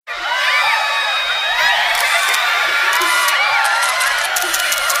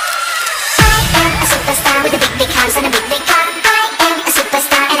superstar with a big, big house and a big, big car. I am a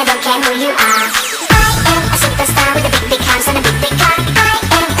superstar and I don't care who you are. I am a superstar with a big, big house and a big, big car.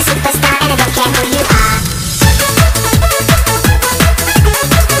 I am a superstar and I don't care who you are.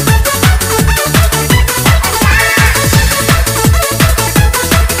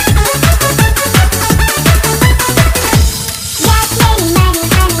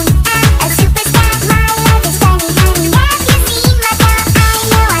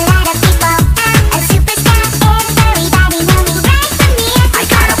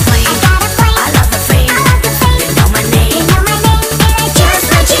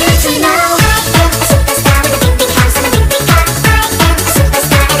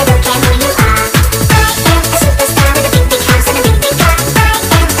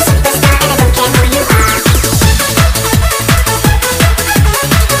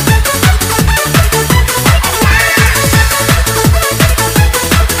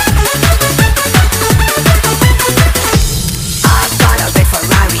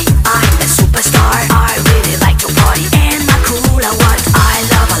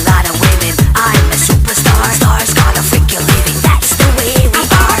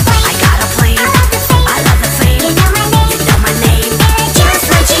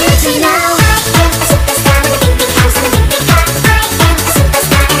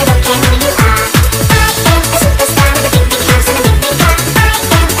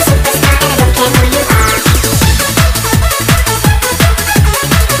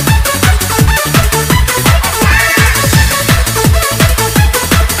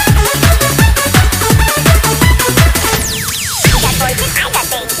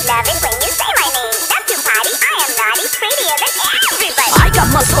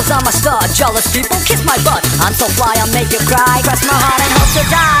 Muscles, I'm a star. Jealous people kiss my butt. I'm so fly, I'll make you cry. Press my heart and hope to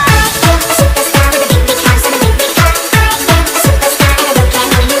die.